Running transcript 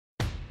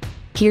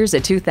Here's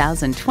a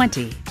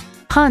 2020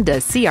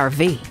 Honda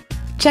CR-V.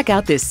 Check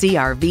out this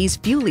CR-V's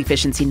fuel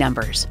efficiency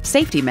numbers,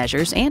 safety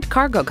measures, and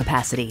cargo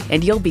capacity,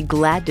 and you'll be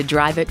glad to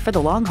drive it for the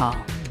long haul.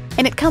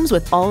 And it comes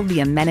with all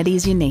the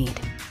amenities you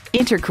need.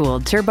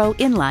 Intercooled turbo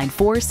inline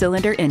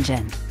 4-cylinder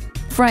engine,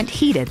 front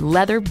heated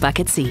leather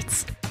bucket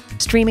seats,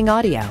 streaming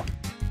audio,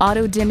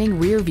 auto-dimming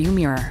rear view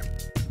mirror,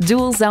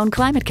 dual zone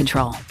climate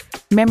control,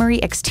 memory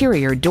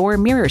exterior door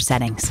mirror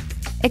settings,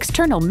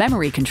 external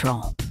memory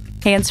control,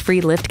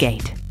 hands-free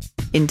liftgate,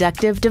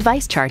 inductive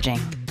device charging,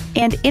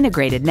 and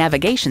integrated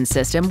navigation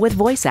system with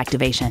voice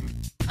activation.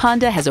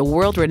 Honda has a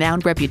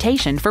world-renowned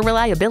reputation for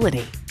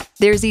reliability.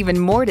 There's even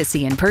more to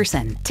see in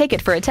person. Take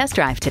it for a test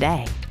drive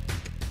today.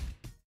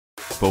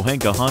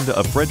 Pohanka Honda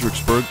of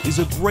Fredericksburg is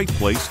a great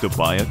place to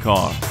buy a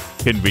car.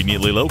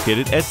 Conveniently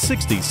located at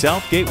 60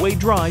 South Gateway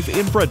Drive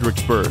in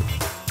Fredericksburg.